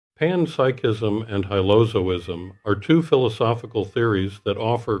Panpsychism and Hylozoism are two philosophical theories that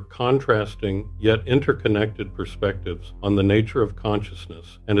offer contrasting yet interconnected perspectives on the nature of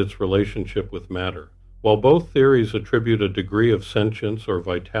consciousness and its relationship with matter. While both theories attribute a degree of sentience or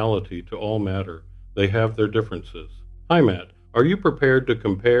vitality to all matter, they have their differences. Hi, Matt. Are you prepared to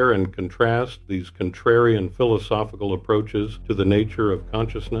compare and contrast these contrarian philosophical approaches to the nature of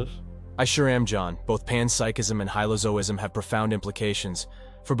consciousness? I sure am, John. Both panpsychism and hylozoism have profound implications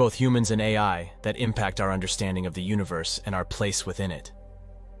for both humans and AI that impact our understanding of the universe and our place within it.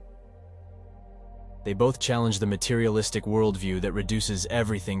 They both challenge the materialistic worldview that reduces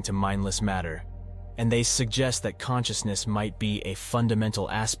everything to mindless matter, and they suggest that consciousness might be a fundamental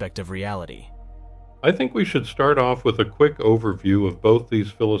aspect of reality. I think we should start off with a quick overview of both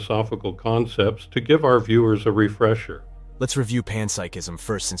these philosophical concepts to give our viewers a refresher. Let's review panpsychism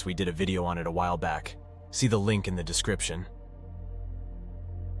first, since we did a video on it a while back. See the link in the description.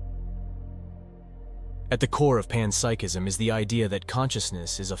 At the core of panpsychism is the idea that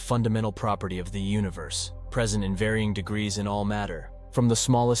consciousness is a fundamental property of the universe, present in varying degrees in all matter. From the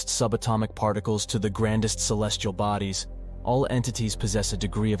smallest subatomic particles to the grandest celestial bodies, all entities possess a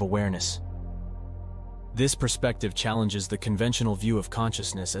degree of awareness. This perspective challenges the conventional view of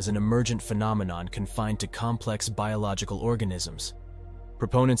consciousness as an emergent phenomenon confined to complex biological organisms.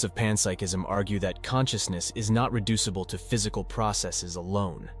 Proponents of panpsychism argue that consciousness is not reducible to physical processes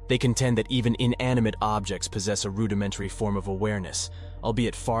alone. They contend that even inanimate objects possess a rudimentary form of awareness,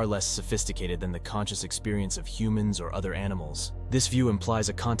 albeit far less sophisticated than the conscious experience of humans or other animals. This view implies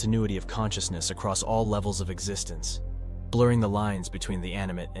a continuity of consciousness across all levels of existence, blurring the lines between the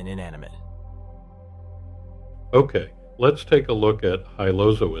animate and inanimate. Okay, let's take a look at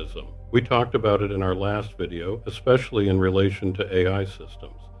Hylozoism. We talked about it in our last video, especially in relation to AI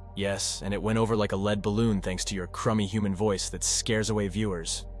systems. Yes, and it went over like a lead balloon thanks to your crummy human voice that scares away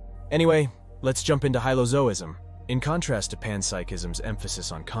viewers. Anyway, let's jump into Hylozoism. In contrast to panpsychism's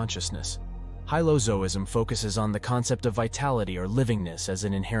emphasis on consciousness, Hylozoism focuses on the concept of vitality or livingness as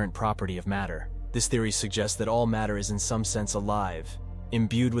an inherent property of matter. This theory suggests that all matter is in some sense alive,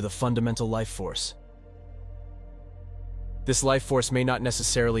 imbued with a fundamental life force. This life force may not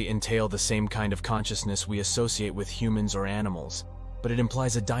necessarily entail the same kind of consciousness we associate with humans or animals, but it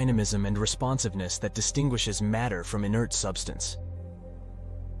implies a dynamism and responsiveness that distinguishes matter from inert substance.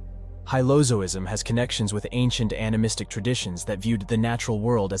 Hylozoism has connections with ancient animistic traditions that viewed the natural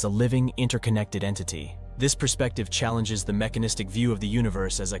world as a living, interconnected entity. This perspective challenges the mechanistic view of the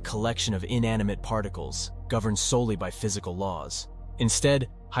universe as a collection of inanimate particles, governed solely by physical laws. Instead,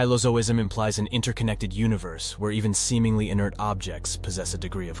 Hylozoism implies an interconnected universe where even seemingly inert objects possess a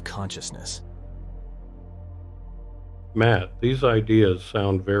degree of consciousness. Matt, these ideas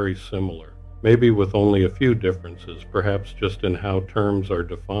sound very similar, maybe with only a few differences, perhaps just in how terms are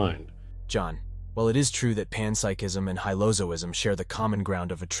defined. John, while it is true that panpsychism and Hylozoism share the common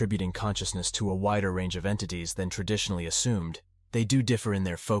ground of attributing consciousness to a wider range of entities than traditionally assumed, they do differ in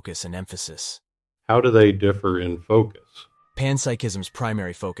their focus and emphasis. How do they differ in focus? Panpsychism's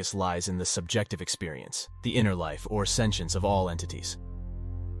primary focus lies in the subjective experience, the inner life or sentience of all entities.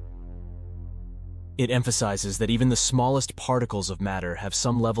 It emphasizes that even the smallest particles of matter have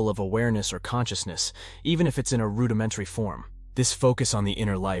some level of awareness or consciousness, even if it's in a rudimentary form. This focus on the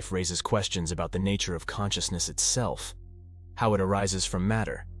inner life raises questions about the nature of consciousness itself, how it arises from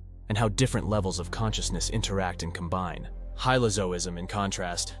matter, and how different levels of consciousness interact and combine. Hylozoism, in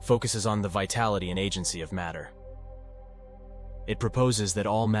contrast, focuses on the vitality and agency of matter. It proposes that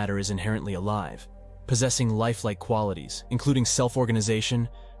all matter is inherently alive, possessing lifelike qualities, including self-organization,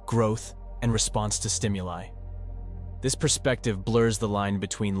 growth, and response to stimuli. This perspective blurs the line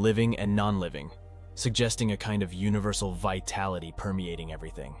between living and non-living, suggesting a kind of universal vitality permeating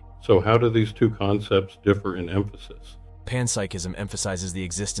everything. So how do these two concepts differ in emphasis? Panpsychism emphasizes the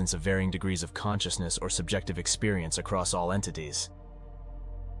existence of varying degrees of consciousness or subjective experience across all entities.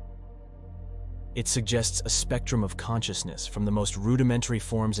 It suggests a spectrum of consciousness, from the most rudimentary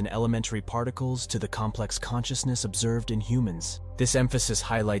forms in elementary particles to the complex consciousness observed in humans. This emphasis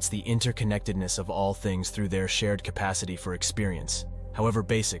highlights the interconnectedness of all things through their shared capacity for experience, however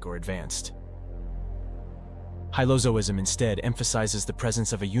basic or advanced. Hylozoism instead emphasizes the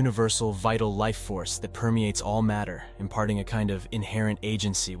presence of a universal, vital life force that permeates all matter, imparting a kind of inherent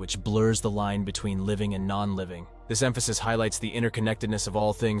agency which blurs the line between living and non-living. This emphasis highlights the interconnectedness of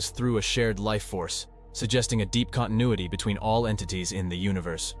all things through a shared life force, suggesting a deep continuity between all entities in the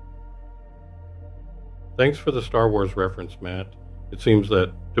universe. Thanks for the Star Wars reference, Matt. It seems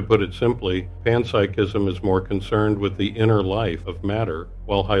that, to put it simply, panpsychism is more concerned with the inner life of matter,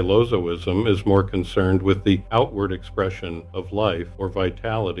 while Hylozoism is more concerned with the outward expression of life or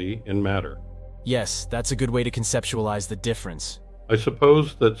vitality in matter. Yes, that's a good way to conceptualize the difference. I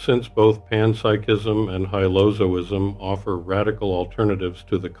suppose that since both panpsychism and Hylozoism offer radical alternatives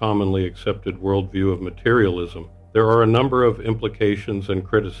to the commonly accepted worldview of materialism, there are a number of implications and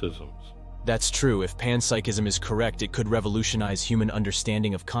criticisms. That's true. If panpsychism is correct, it could revolutionize human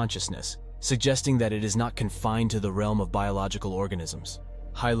understanding of consciousness, suggesting that it is not confined to the realm of biological organisms.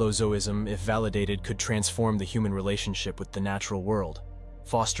 Hylozoism, if validated, could transform the human relationship with the natural world,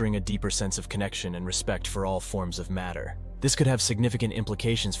 fostering a deeper sense of connection and respect for all forms of matter. This could have significant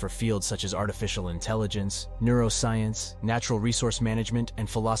implications for fields such as artificial intelligence, neuroscience, natural resource management, and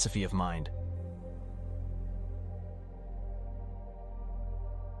philosophy of mind.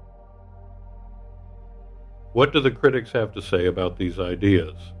 What do the critics have to say about these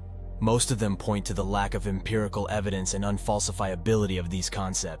ideas? Most of them point to the lack of empirical evidence and unfalsifiability of these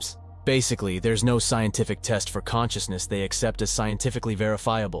concepts. Basically, there's no scientific test for consciousness they accept as scientifically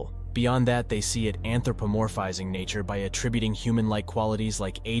verifiable. Beyond that, they see it anthropomorphizing nature by attributing human-like qualities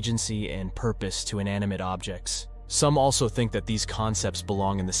like agency and purpose to inanimate objects. Some also think that these concepts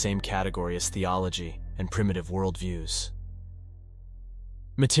belong in the same category as theology and primitive worldviews.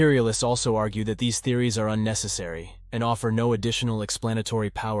 Materialists also argue that these theories are unnecessary and offer no additional explanatory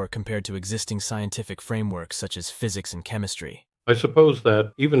power compared to existing scientific frameworks such as physics and chemistry. I suppose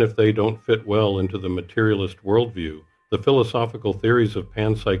that, even if they don't fit well into the materialist worldview, the philosophical theories of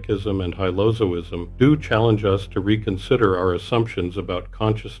panpsychism and Hylozoism do challenge us to reconsider our assumptions about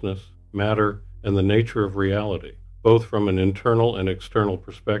consciousness, matter, and the nature of reality, both from an internal and external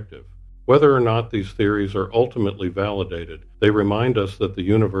perspective. Whether or not these theories are ultimately validated, they remind us that the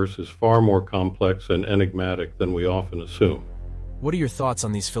universe is far more complex and enigmatic than we often assume. What are your thoughts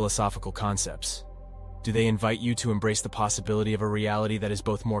on these philosophical concepts? Do they invite you to embrace the possibility of a reality that is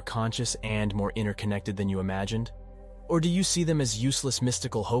both more conscious and more interconnected than you imagined? Or do you see them as useless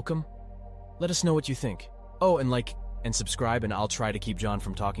mystical hokum? Let us know what you think. Oh, and like and subscribe, and I'll try to keep John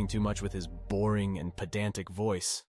from talking too much with his boring and pedantic voice.